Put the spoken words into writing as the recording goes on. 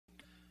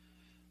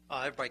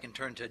Everybody can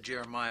turn to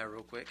Jeremiah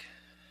real quick.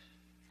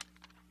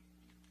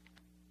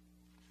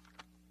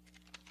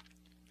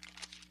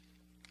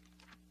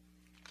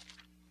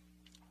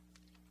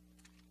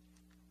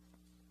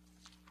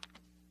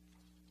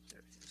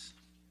 There he is.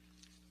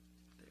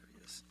 There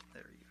he is.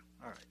 There you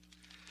go.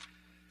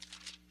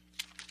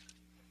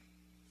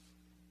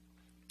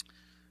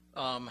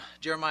 All right.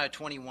 Jeremiah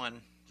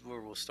 21 is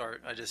where we'll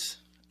start. I just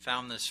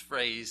found this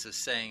phrase, a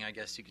saying, I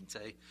guess you can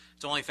say.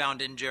 It's only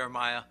found in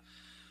Jeremiah,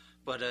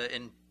 but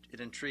it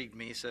intrigued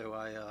me, so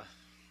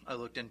I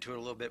looked into it a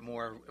little bit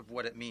more of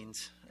what it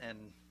means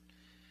and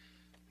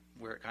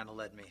where it kind of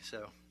led me.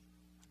 So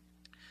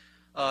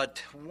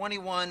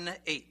 21:8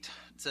 it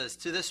says,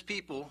 "To this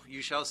people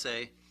you shall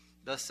say,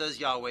 thus says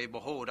Yahweh,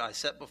 behold, I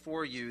set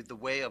before you the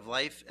way of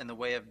life and the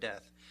way of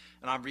death."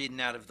 And I'm reading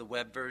out of the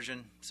web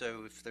version,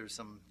 so if there's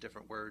some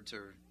different words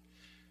or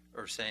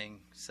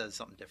saying says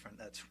something different,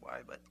 that's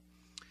why. But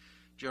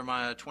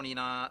Jeremiah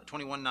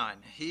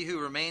 21:9, "He who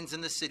remains in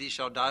the city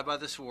shall die by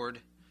the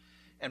sword,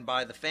 and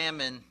by the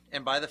famine,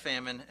 and by the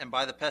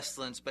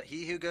pestilence. But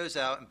he who goes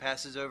out and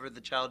passes over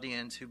the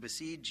Chaldeans who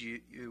besiege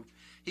you,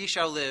 he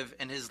shall live,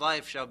 and his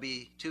life shall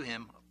be to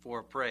him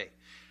for a prey.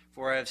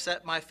 For I have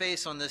set my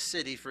face on this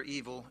city for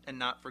evil and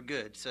not for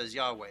good, says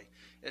Yahweh.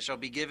 It shall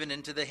be given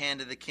into the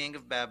hand of the king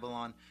of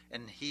Babylon,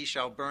 and he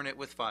shall burn it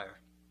with fire."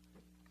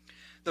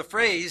 The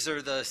phrase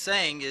or the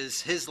saying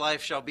is, "his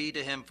life shall be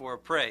to him for a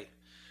prey,"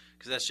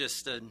 because that's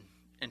just an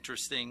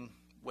interesting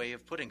way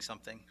of putting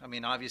something. I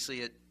mean,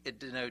 obviously it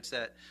denotes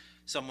that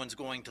someone's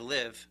going to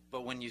live,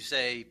 but when you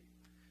say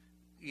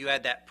you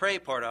add that prey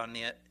part on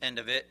the end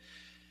of it,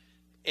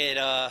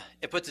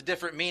 it puts a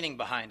different meaning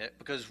behind it,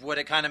 because what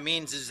it kind of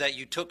means is that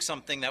you took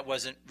something that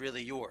wasn't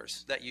really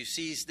yours, that you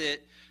seized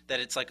it, that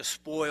it's like a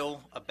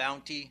spoil, a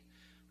bounty,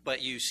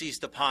 but you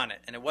seized upon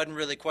it, and it wasn't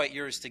really quite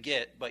yours to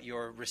get, but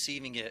you're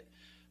receiving it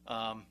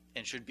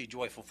and should be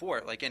joyful for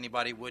it, like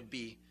anybody would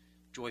be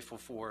joyful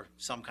for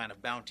some kind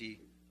of bounty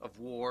of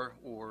war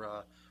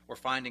or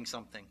finding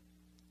something,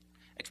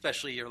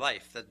 especially your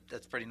life.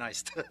 That's pretty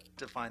nice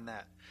to find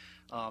that,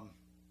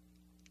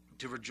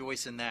 to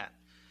rejoice in that.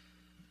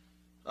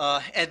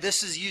 And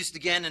this is used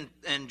again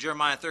in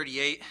Jeremiah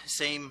 38,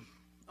 same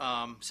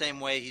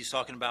way. He's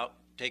talking about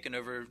taking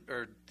over,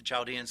 or the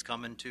Chaldeans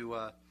coming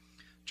to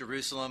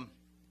Jerusalem.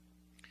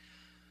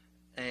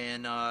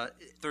 And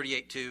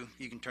 38:2,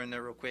 you can turn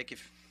there real quick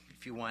if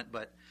you want.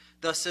 But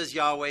 "Thus says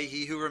Yahweh,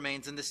 he who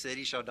remains in the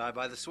city shall die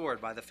by the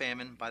sword, by the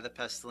famine, by the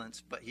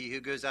pestilence. But he who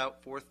goes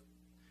out forth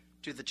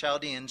to the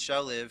Chaldeans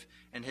shall live,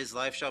 and his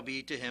life shall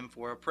be to him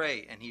for a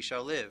prey, and he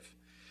shall live.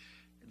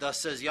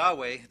 Thus says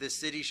Yahweh, this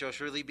city shall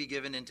surely be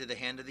given into the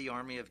hand of the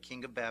army of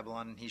king of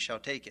Babylon, and he shall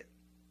take it."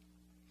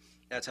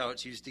 That's how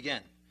it's used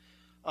again.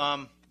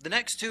 The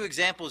next two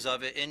examples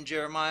of it in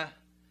Jeremiah,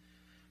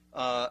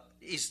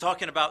 he's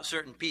talking about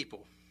certain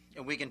people.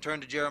 And we can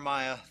turn to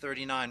Jeremiah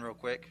 39 real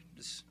quick,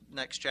 this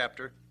next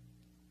chapter.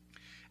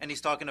 And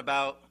he's talking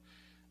about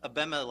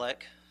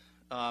Abimelech.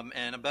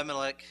 And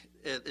Abimelech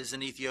is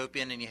an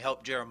Ethiopian, and he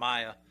helped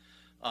Jeremiah.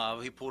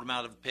 He pulled him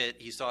out of the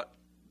pit. He sought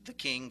the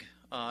king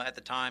at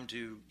the time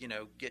to,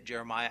 get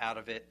Jeremiah out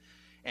of it.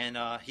 And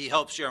he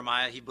helps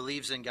Jeremiah. He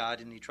believes in God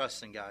and he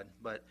trusts in God.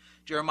 But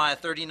Jeremiah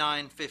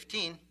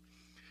 39:15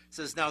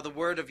 says, "Now the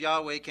word of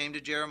Yahweh came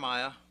to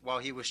Jeremiah while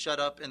he was shut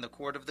up in the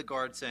court of the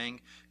guard, saying,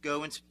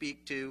 Go and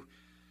speak to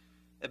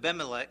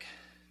Abimelech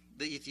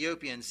the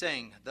Ethiopian,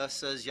 saying, Thus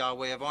says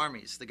Yahweh of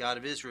armies, the God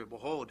of Israel,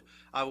 Behold,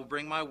 I will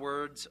bring my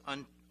words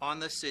on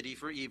the city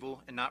for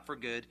evil and not for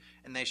good,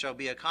 and they shall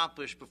be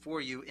accomplished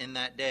before you in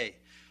that day.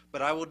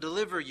 But I will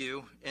deliver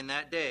you in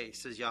that day,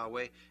 says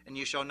Yahweh, and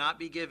you shall not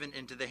be given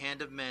into the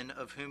hand of men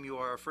of whom you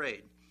are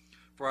afraid.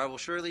 For I will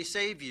surely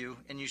save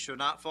you, and you shall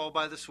not fall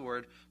by the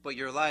sword, but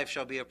your life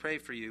shall be a prey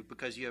for you,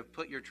 because you have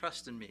put your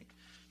trust in me,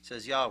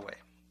 says Yahweh."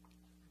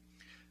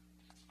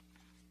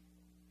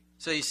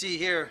 So you see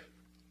here,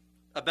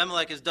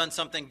 Abimelech has done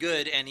something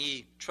good, and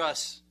he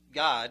trusts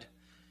God,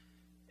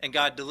 and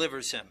God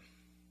delivers him.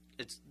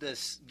 It's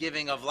this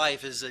giving of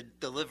life is a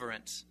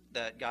deliverance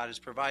that God is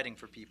providing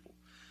for people.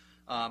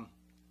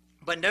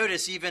 But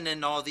notice, even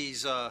in all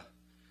these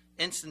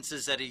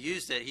instances that he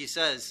used it, he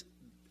says,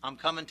 "I'm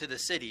coming to the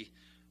city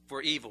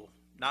for evil,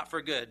 not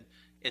for good.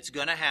 It's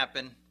going to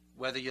happen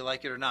whether you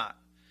like it or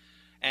not."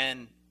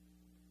 And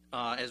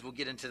as we'll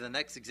get into the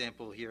next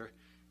example here,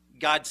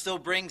 God still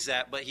brings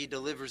that, but he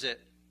delivers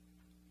it.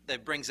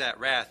 That brings that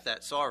wrath,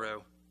 that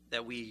sorrow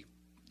that we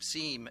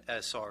seem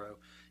as sorrow.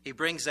 He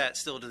brings that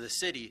still to the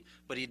city,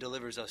 but he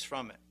delivers us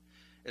from it.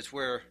 It's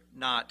we're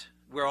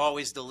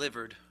always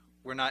delivered.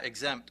 We're not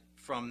exempt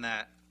from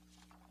that,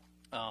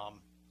 not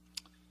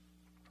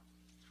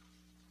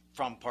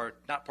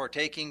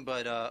partaking,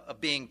 but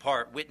being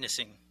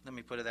witnessing, let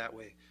me put it that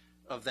way,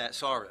 of that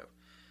sorrow.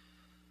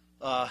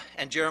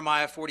 And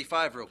Jeremiah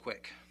 45 real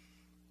quick.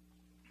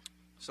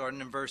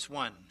 Starting in verse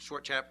 1,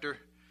 short chapter.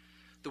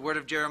 "The word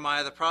of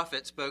Jeremiah the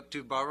prophet spoke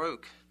to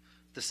Baruch,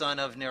 the son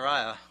of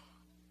Neriah,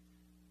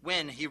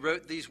 when he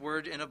wrote these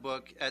words in a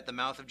book at the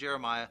mouth of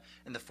Jeremiah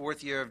in the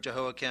 4th year of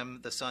Jehoiakim,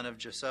 the son of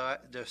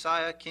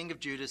Josiah, king of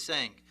Judah,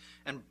 saying.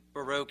 And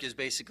Baruch is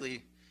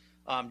basically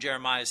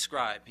Jeremiah's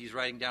scribe. He's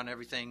writing down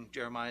everything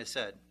Jeremiah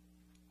said.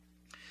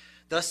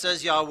 Thus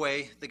says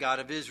Yahweh, the God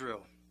of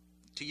Israel,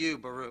 to you,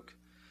 Baruch.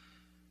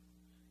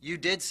 You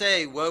did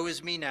say, woe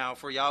is me now,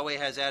 for Yahweh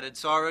has added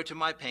sorrow to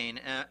my pain,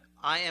 and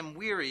I am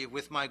weary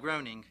with my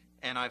groaning,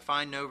 and I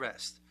find no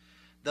rest.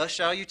 Thus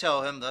shall you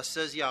tell him, thus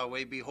says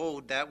Yahweh,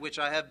 behold, that which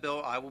I have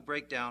built I will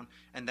break down,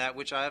 and that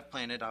which I have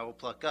planted I will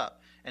pluck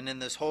up. And in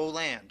this whole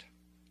land,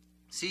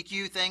 seek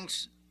you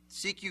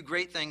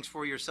great things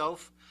for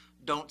yourself,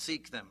 don't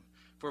seek them.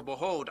 For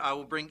behold, I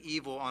will bring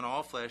evil on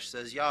all flesh,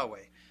 says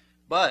Yahweh.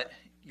 But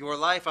your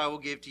life I will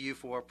give to you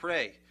for a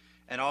prey,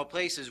 and all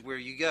places where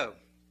you go.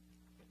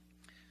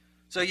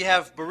 So you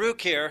have Baruch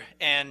here,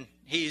 and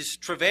he's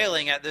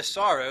travailing at this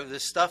sorrow,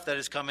 this stuff that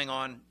is coming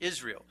on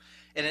Israel.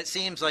 And it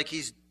seems like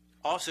he's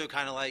also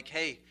kind of like,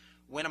 hey,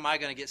 when am I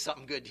going to get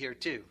something good here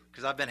too?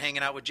 Because I've been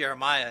hanging out with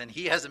Jeremiah, and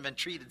he hasn't been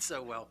treated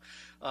so well.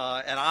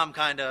 And I'm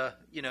kind of,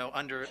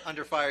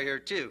 under fire here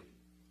too.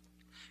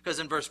 Because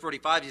in verse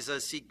 45, he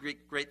says, seek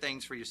great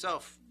things for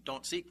yourself.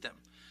 Don't seek them.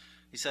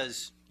 He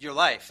says, your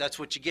life, that's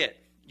what you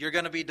get. You're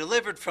going to be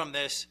delivered from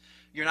this.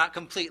 You're not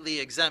completely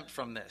exempt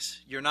from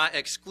this. You're not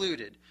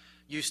excluded.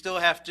 You still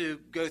have to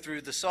go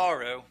through the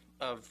sorrow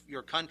of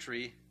your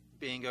country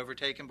being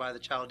overtaken by the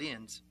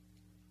Chaldeans.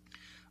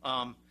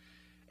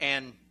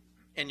 And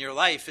your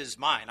life is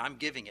mine. I'm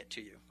giving it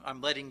to you.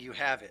 I'm letting you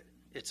have it.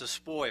 It's a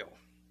spoil.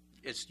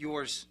 It's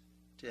yours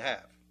to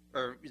have,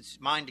 or it's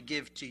mine to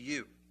give to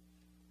you.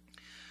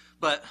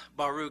 But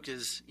Baruch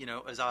is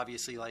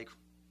obviously like,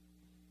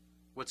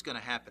 what's going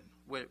to happen?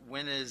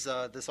 When is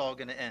this all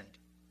going to end?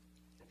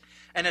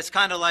 And it's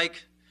kind of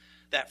like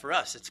that for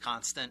us. It's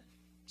constant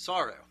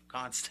sorrow,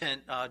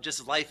 constant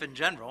just life in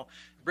general.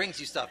 It brings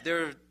you stuff.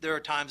 There are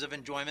times of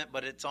enjoyment,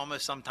 but it's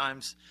almost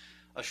sometimes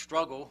a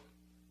struggle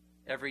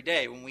every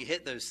day when we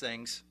hit those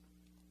things.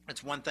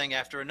 It's one thing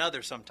after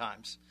another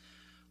sometimes.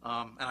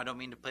 And I don't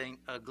mean to paint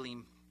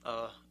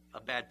a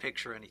bad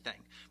picture or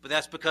anything. But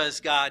that's because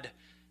God,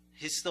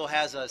 he still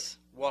has us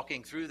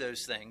walking through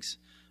those things,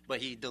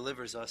 but he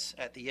delivers us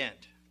at the end.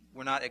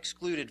 We're not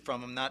excluded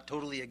from them, not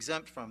totally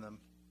exempt from them,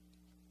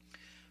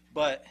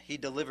 but he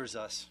delivers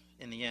us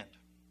in the end.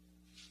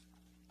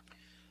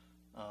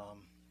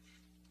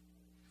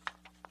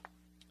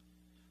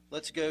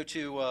 Let's go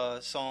to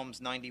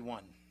Psalms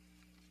 91.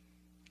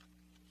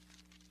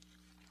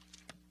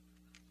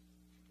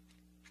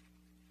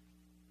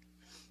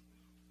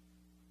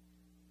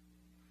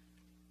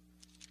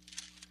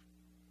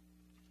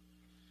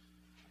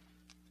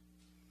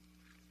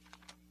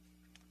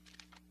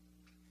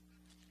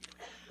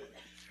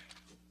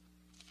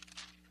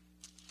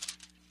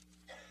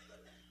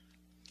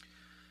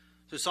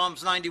 So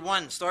Psalms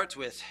 91 starts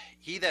with,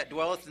 he that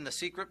dwelleth in the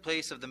secret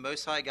place of the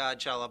Most High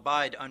God shall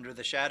abide under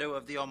the shadow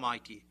of the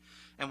Almighty,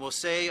 and will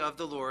say of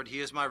the Lord, he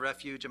is my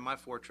refuge and my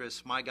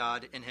fortress, my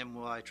God, in him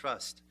will I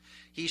trust.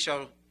 He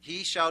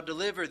shall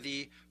deliver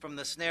thee from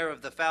the snare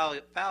of the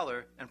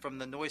fowler and from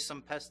the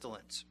noisome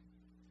pestilence.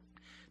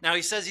 Now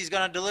he says he's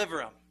going to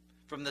deliver him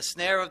from the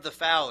snare of the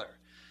fowler.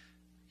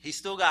 He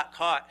still got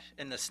caught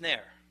in the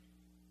snare.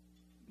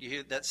 You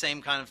hear that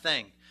same kind of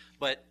thing.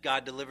 But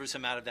God delivers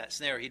him out of that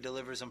snare. He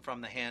delivers him from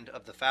the hand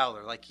of the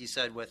fowler. Like he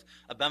said with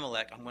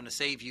Abimelech, I'm going to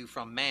save you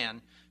from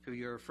man who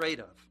you're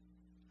afraid of.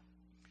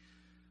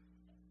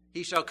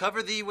 He shall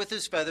cover thee with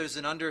his feathers,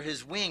 and under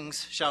his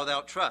wings shalt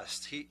thou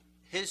trust.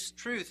 His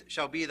truth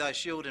shall be thy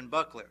shield and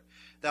buckler.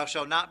 Thou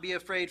shalt not be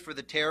afraid for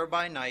the terror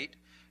by night,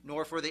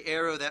 nor for the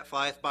arrow that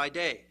flieth by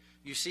day.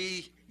 You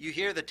see, you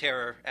hear the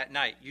terror at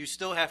night. You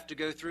still have to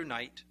go through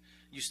night.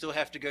 You still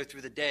have to go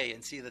through the day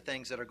and see the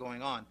things that are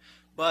going on.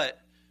 But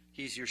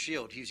he's your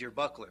shield. He's your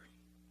buckler.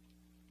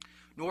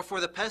 Nor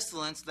for the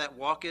pestilence that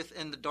walketh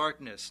in the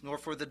darkness, nor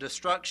for the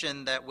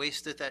destruction that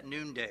wasteth at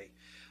noonday.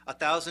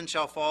 1,000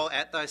 shall fall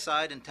at thy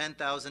side, and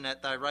 10,000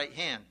 at thy right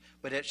hand,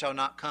 but it shall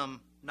not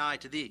come nigh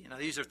to thee. Now,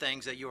 these are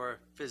things that you are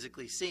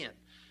physically seeing.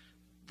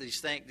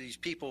 These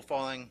people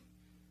falling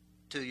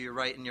to your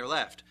right and your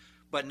left.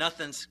 But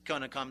nothing's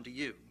going to come to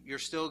you. You're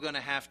still going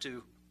to have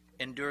to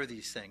endure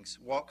these things,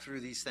 walk through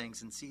these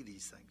things, and see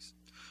these things.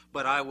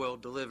 But I will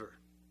deliver.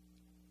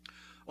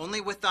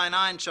 Only with thine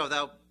eyes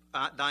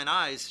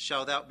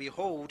shalt thou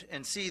behold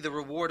and see the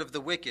reward of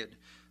the wicked,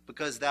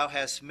 because thou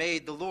hast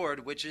made the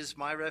Lord, which is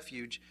my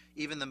refuge,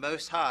 even the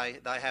Most High,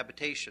 thy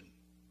habitation.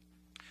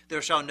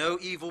 There shall no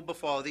evil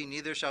befall thee,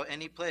 neither shall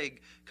any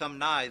plague come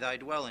nigh thy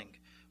dwelling.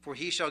 For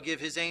he shall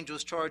give his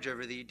angels charge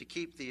over thee, to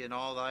keep thee in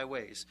all thy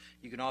ways.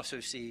 You can also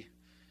see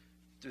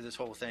through this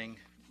whole thing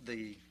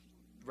the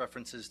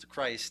references to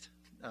Christ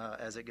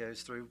as it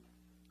goes through.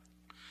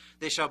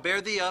 They shall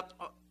bear thee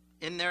up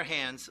in their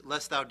hands,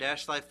 lest thou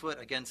dash thy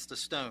foot against a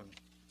stone.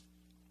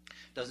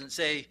 Doesn't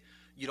say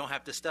you don't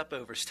have to step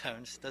over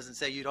stones. Doesn't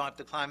say you don't have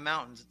to climb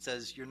mountains. It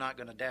says you're not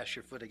going to dash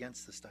your foot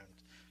against the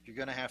stones. You're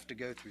going to have to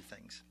go through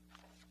things.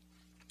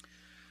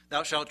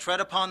 Thou shalt tread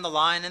upon the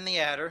lion and the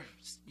adder.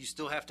 You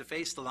still have to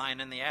face the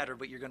lion and the adder,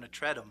 but you're going to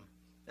tread them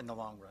in the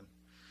long run.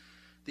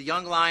 The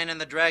young lion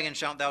and the dragon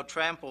shalt thou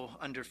trample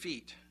under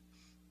feet.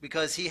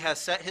 Because he hath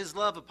set his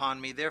love upon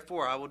me,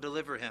 therefore I will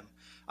deliver him.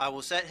 I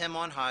will set him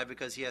on high,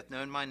 because he hath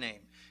known my name.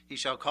 He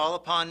shall call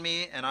upon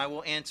me, and I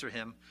will answer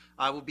him.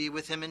 I will be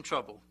with him in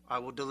trouble. I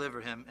will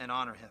deliver him and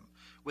honor him.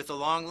 With a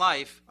long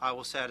life I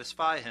will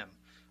satisfy him.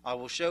 I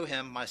will show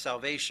him my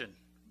salvation,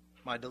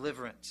 my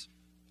deliverance.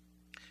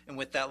 And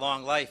with that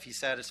long life he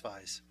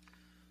satisfies.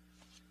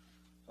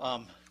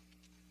 And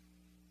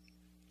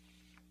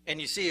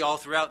you see all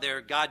throughout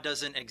there, God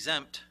doesn't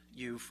exempt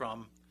you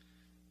from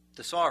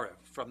the sorrow,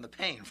 from the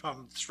pain,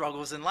 from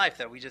struggles in life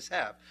that we just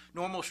have.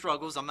 Normal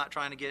struggles. I'm not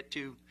trying to get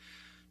too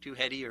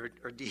heady or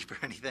deep or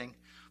anything.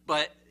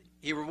 But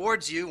he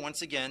rewards you,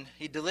 once again,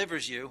 he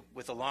delivers you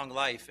with a long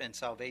life and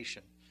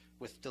salvation,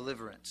 with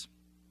deliverance.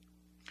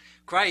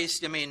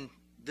 Christ,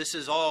 this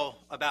is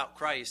all about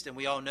Christ, and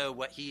we all know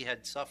what he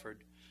had suffered,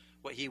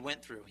 what he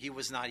went through. He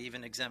was not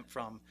even exempt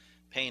from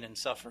pain and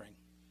suffering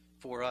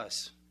for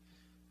us.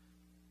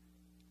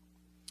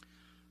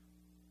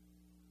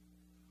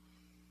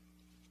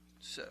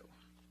 So,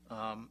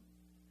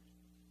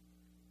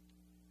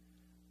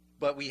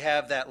 but we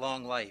have that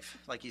long life,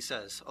 like he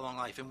says, a long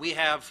life. And we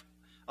have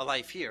a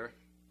life here,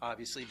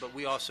 obviously, but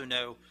we also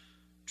know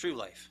true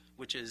life,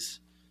 which is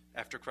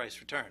after Christ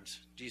returns.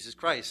 Jesus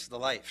Christ, the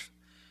life.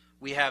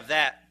 We have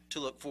that to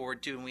look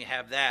forward to, and we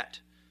have that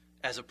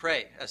as a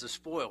prey, as a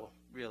spoil,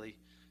 really.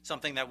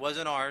 Something that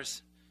wasn't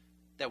ours,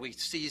 that we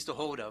seized a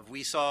hold of.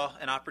 We saw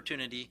an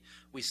opportunity.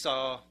 We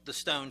saw the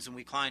stones, and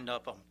we climbed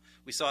up them.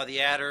 We saw the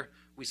adder.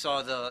 We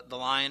saw the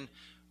lion.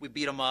 We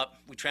beat them up.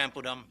 We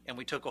trampled them, and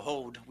we took a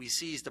hold. We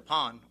seized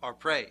upon our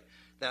prey,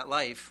 that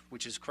life,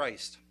 which is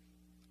Christ.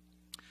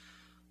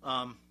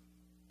 Now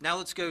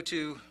let's go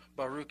to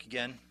Baruch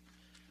again.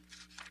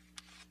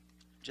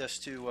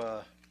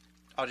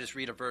 I'll just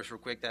read a verse real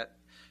quick. That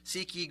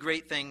seek ye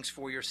great things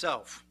for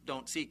yourself.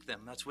 Don't seek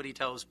them. That's what he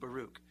tells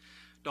Baruch.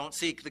 Don't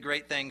seek the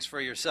great things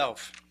for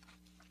yourself.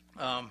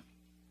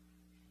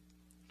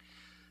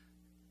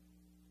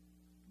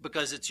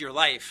 Because it's your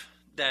life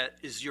that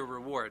is your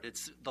reward.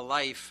 It's the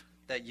life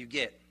that you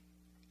get.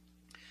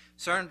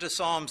 Turn to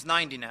Psalms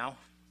 90 now.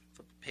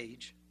 Flip the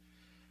page.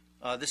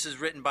 This is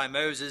written by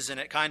Moses, and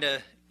it kind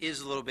of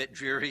is a little bit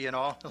dreary and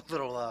all. A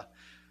little,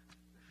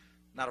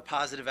 not a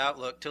positive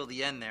outlook till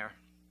the end there.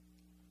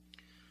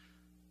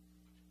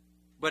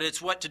 But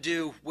it's what to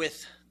do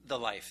with the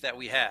life that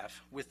we have.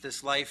 With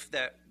this life,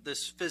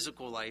 this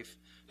physical life.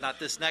 Not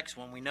this next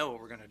one. We know what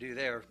we're going to do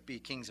there. Be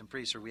kings and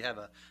priests, or we have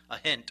a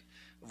hint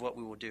of what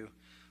we will do.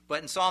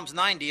 But in Psalms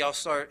 90, I'll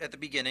start at the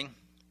beginning.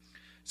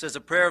 It says,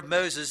 a prayer of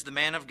Moses, the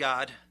man of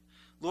God.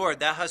 Lord,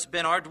 thou hast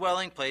been our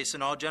dwelling place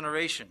in all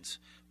generations.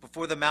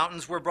 Before the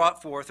mountains were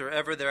brought forth, or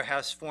ever thou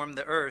hast formed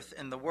the earth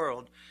and the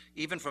world,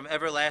 even from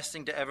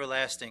everlasting to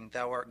everlasting,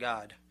 thou art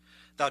God.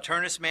 Thou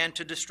turnest man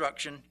to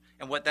destruction,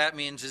 and what that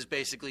means is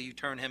basically you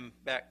turn him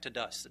back to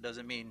dust. It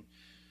doesn't mean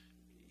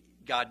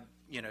God,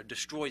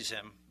 destroys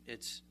him.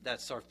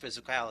 That's our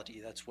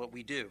physicality. That's what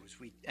we do, is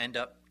we end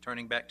up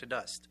turning back to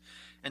dust.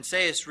 And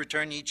sayest,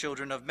 return ye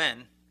children of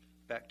men,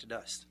 back to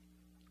dust.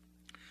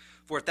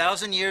 For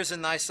 1,000 years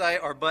in thy sight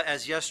are but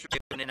as yesterday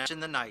and in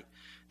the night.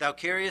 Thou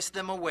carriest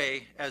them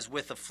away as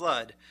with a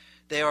flood.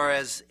 They are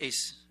as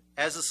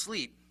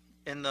asleep.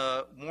 In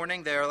the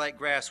morning they are like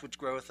grass which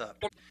groweth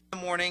up. In the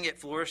morning it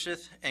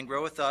flourisheth and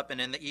groweth up,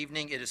 and in the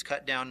evening it is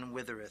cut down and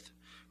withereth.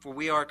 For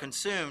we are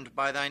consumed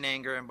by thine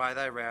anger, and by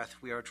thy wrath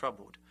we are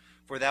troubled.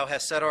 For thou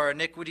hast set our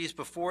iniquities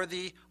before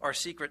thee, our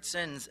secret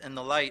sins in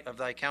the light of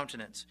thy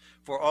countenance.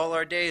 For all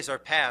our days are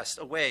passed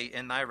away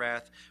in thy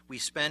wrath. We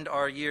spend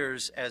our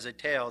years as a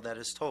tale that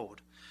is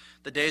told.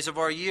 The days of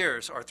our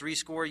years are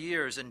 80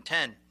 years and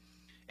 10.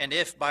 And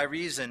if by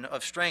reason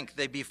of strength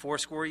they be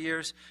 80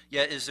 years,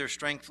 yet is their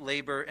strength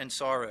labor and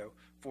sorrow.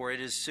 For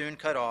it is soon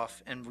cut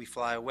off, and we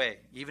fly away.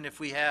 Even if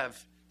we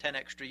have 10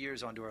 extra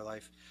years onto our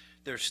life,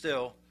 there's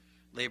still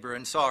labor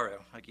and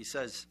sorrow, like he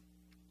says.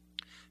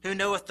 Who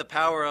knoweth the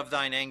power of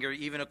thine anger,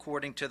 even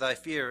according to thy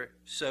fear,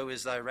 so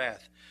is thy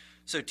wrath.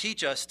 So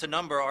teach us to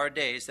number our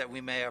days, that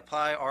we may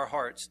apply our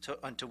hearts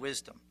unto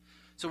wisdom.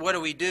 So what do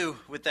we do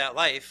with that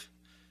life?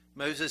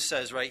 Moses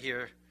says right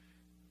here,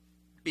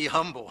 be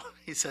humble.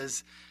 He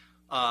says,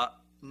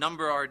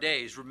 number our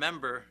days.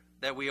 Remember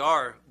that we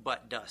are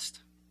but dust.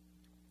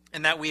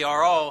 And that we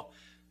are all,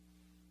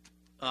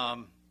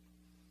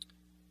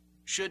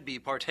 should be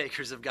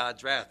partakers of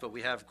God's wrath, but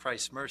we have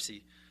Christ's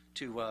mercy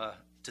to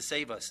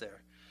save us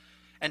there.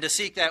 And to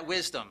seek that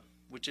wisdom,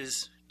 which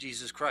is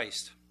Jesus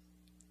Christ.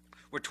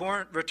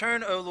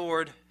 Return, O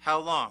Lord, how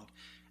long?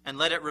 And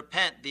let it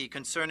repent thee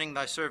concerning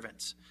thy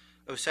servants.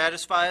 O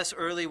satisfy us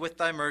early with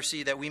thy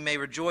mercy, that we may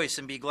rejoice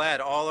and be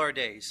glad all our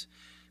days.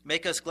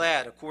 Make us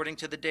glad according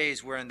to the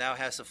days wherein thou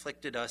hast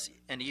afflicted us,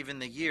 and even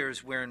the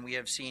years wherein we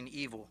have seen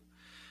evil.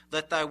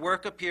 Let thy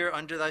work appear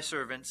unto thy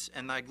servants,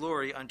 and thy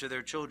glory unto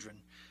their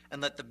children.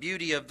 And let the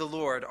beauty of the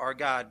Lord our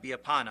God be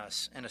upon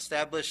us, and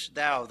establish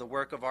thou the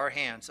work of our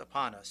hands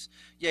upon us.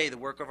 Yea, the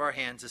work of our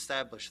hands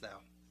establish thou.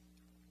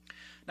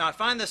 Now, I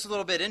find this a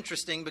little bit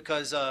interesting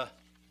because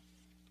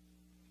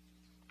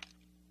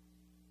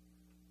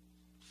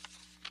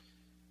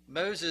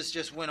Moses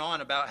just went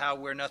on about how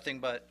we're nothing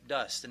but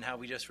dust and how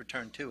we just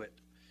return to it.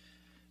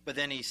 But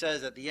then he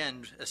says at the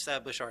end,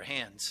 establish our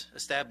hands,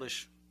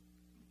 establish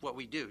what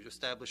we do,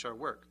 establish our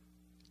work.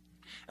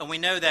 And we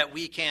know that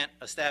we can't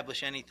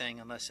establish anything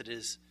unless it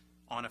is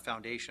on a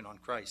foundation, on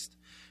Christ.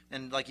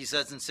 And like he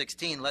says in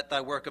 16, let thy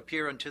work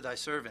appear unto thy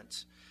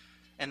servants,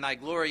 and thy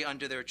glory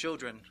unto their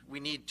children. We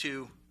need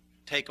to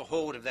take a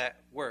hold of that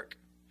work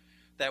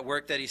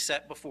that he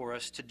set before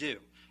us to do.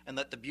 And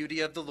let the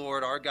beauty of the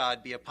Lord our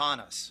God be upon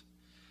us,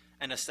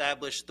 and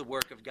establish the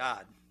work of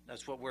God.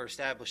 That's what we're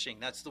establishing.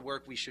 That's the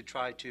work we should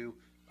try to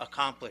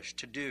accomplish,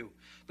 to do.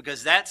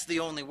 Because that's the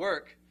only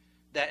work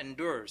that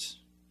endures.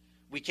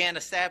 We can't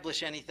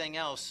establish anything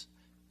else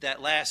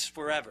that lasts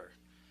forever.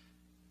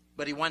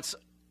 But he wants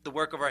the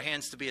work of our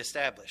hands to be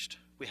established.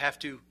 We have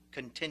to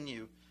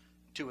continue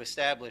to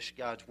establish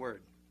God's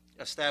word.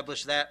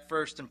 Establish that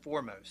first and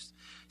foremost.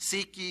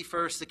 Seek ye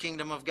first the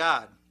kingdom of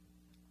God.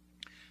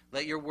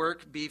 Let your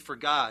work be for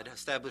God.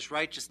 Establish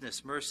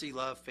righteousness, mercy,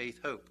 love, faith,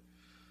 hope.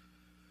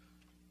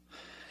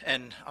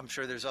 And I'm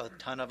sure there's a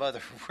ton of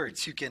other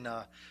words you can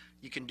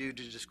do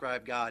to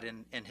describe God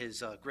and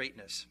his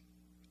greatness.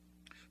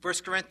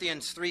 1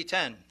 Corinthians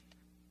 3:10.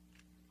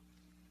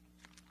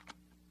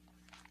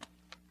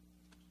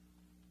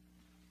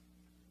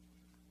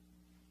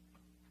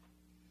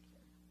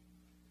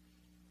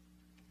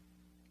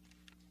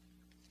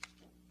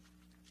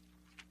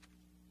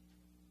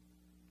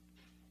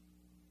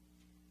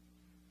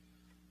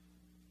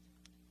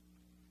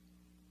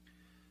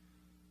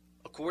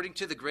 According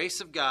to the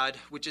grace of God,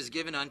 which is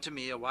given unto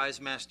me, a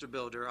wise master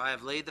builder, I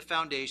have laid the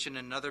foundation,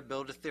 and another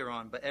buildeth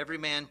thereon. But every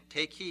man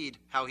take heed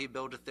how he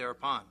buildeth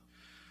thereupon.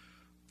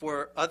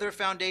 For other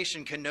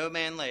foundation can no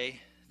man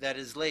lay that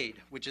is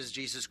laid, which is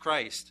Jesus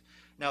Christ.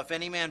 Now if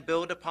any man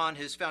build upon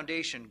his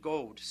foundation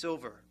gold,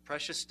 silver,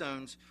 precious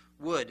stones,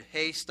 wood,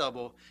 hay,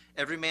 stubble,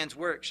 every man's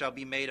work shall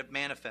be made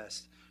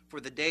manifest. For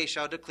the day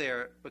shall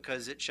declare it,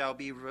 because it shall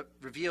be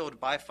revealed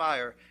by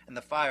fire, and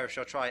the fire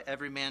shall try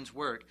every man's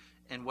work,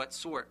 and what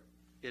sort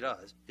it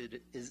is.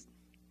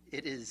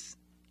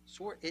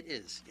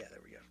 Yeah, there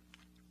we go.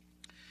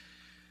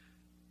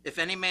 If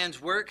any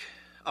man's work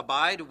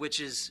abide, which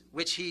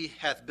he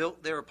hath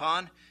built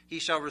thereupon, he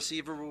shall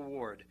receive a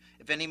reward.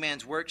 If any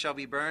man's work shall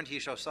be burned, he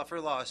shall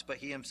suffer loss, but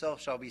he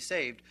himself shall be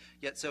saved,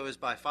 yet so is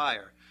by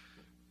fire.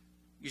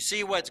 You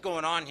see what's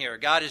going on here.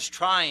 God is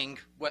trying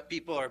what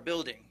people are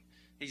building.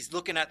 He's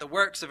looking at the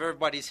works of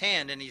everybody's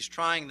hand, and he's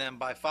trying them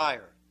by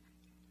fire.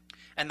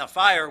 And the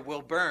fire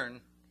will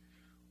burn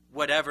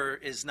whatever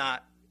is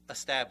not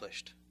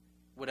established,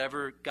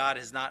 whatever God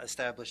has not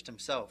established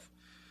himself,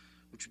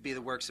 which would be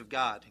the works of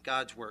God,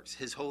 God's works,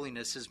 his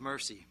holiness, his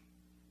mercy.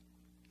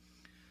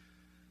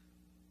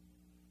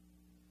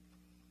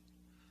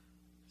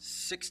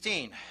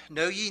 16,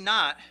 know ye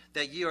not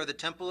that ye are the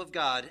temple of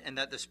God, and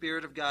that the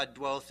Spirit of God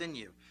dwelleth in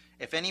you?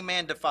 If any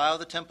man defile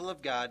the temple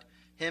of God,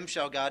 him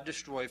shall God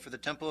destroy, for the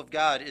temple of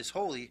God is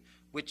holy,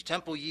 which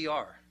temple ye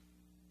are.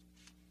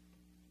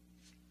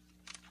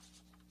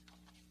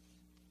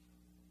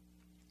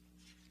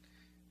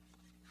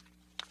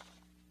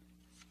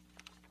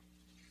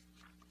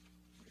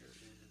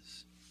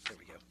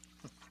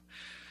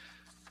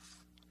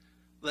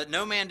 Let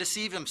no man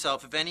deceive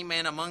himself. If any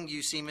man among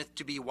you seemeth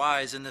to be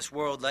wise in this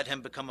world, let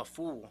him become a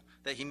fool,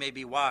 that he may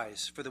be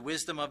wise. For the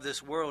wisdom of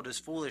this world is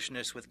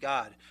foolishness with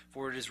God.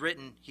 For it is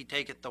written, he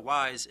taketh the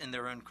wise in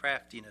their own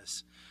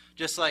craftiness.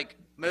 Just like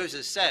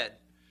Moses said,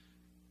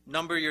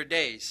 number your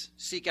days.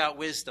 Seek out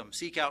wisdom.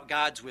 Seek out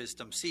God's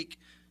wisdom. Seek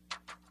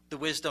the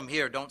wisdom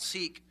here. Don't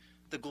seek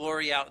the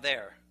glory out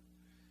there.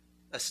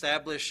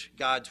 Establish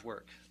God's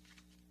work.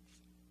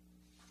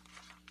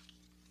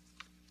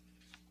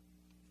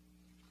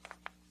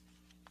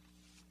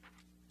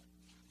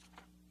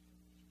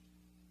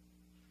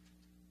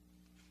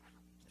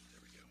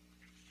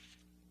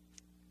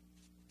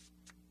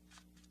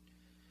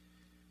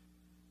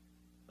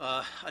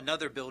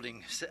 Another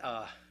building,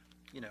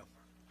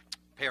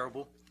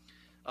 parable,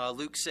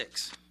 Luke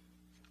 6.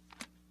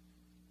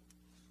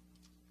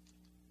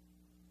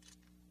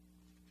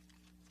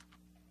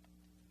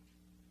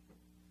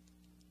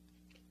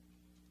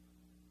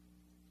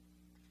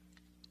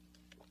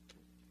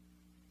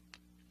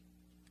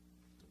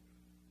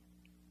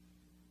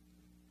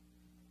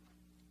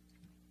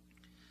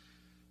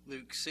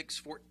 Luke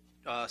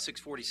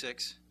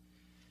 6:46.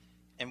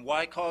 And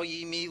why call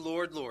ye me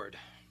Lord, Lord,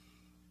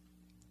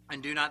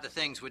 and do not the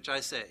things which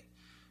I say?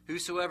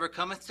 Whosoever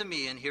cometh to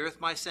me and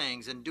heareth my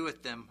sayings and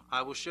doeth them,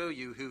 I will show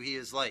you who he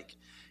is like.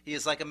 He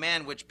is like a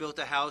man which built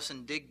a house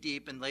and digged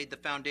deep and laid the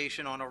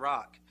foundation on a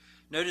rock.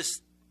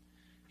 Notice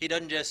he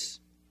doesn't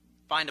just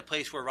find a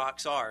place where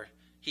rocks are.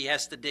 He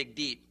has to dig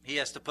deep. He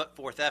has to put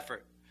forth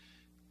effort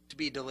to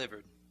be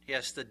delivered. He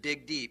has to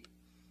dig deep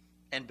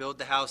and build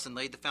the house and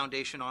lay the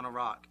foundation on a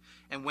rock.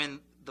 And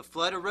when the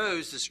flood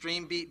arose, the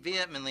stream beat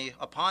vehemently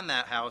upon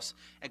that house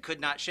and could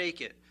not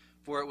shake it,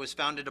 for it was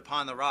founded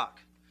upon the rock.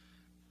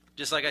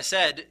 Just like I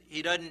said,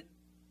 he doesn't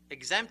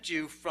exempt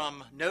you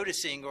from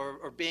noticing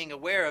or being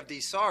aware of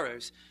these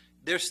sorrows.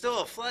 There's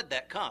still a flood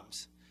that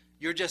comes.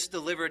 You're just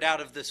delivered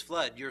out of this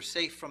flood. You're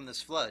safe from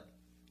this flood.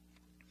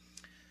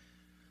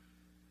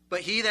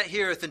 But he that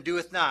heareth and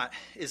doeth not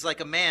is like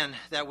a man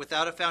that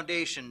without a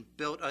foundation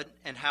built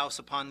an house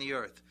upon the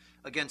earth,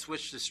 against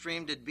which the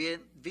stream did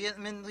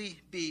vehemently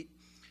beat,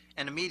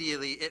 and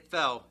immediately it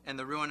fell, and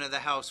the ruin of the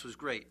house was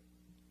great.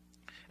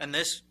 And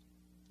this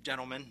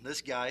gentleman,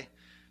 this guy,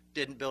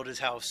 didn't build his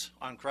house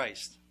on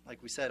Christ.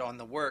 Like we said, on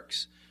the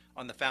works,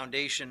 on the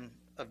foundation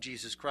of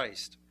Jesus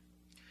Christ.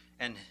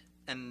 And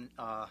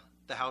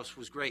the house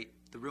was great.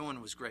 The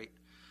ruin was great.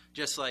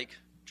 Just like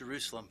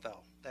Jerusalem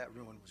fell, that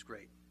ruin was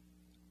great.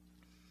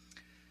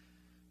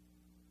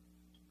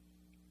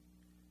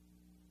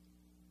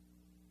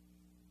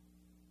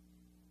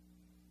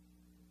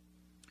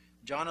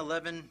 John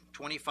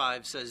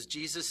 11:25 says,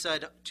 Jesus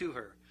said to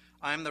her,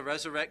 I am the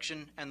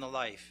resurrection and the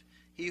life.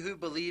 He who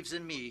believes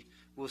in me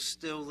will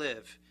still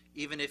live,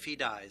 even if he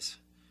dies.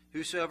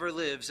 Whosoever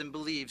lives and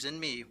believes in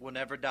me will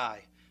never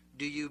die.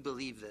 Do you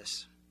believe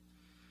this?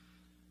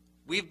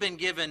 We've been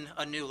given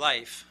a new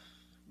life.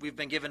 We've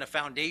been given a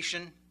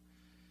foundation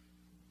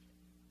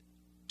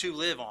to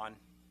live on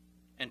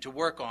and to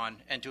work on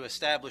and to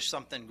establish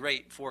something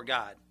great for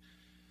God.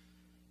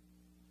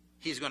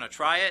 He's going to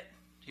try it.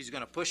 He's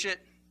going to push it.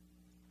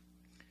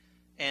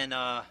 And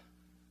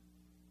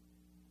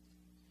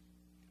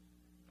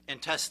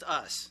test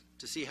us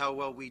to see how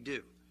well we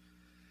do.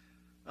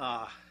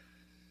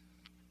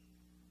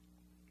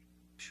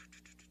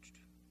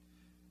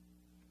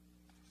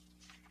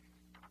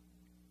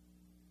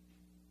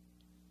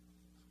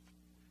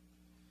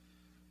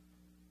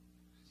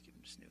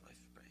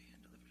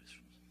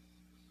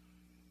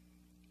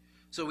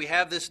 So we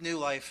have this new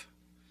life,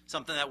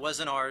 something that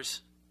wasn't ours,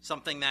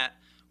 something that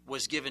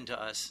was given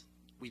to us.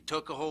 We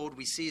took a hold,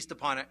 we seized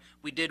upon it,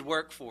 we did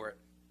work for it.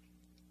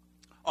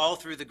 All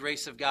through the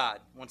grace of God.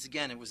 Once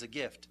again, it was a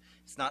gift.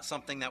 It's not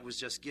something that was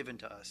just given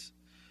to us.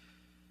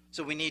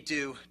 So we need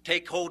to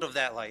take hold of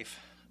that life,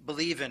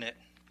 believe in it.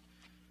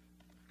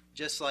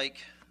 Just like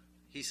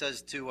he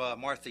says to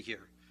Martha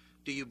here,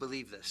 do you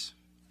believe this?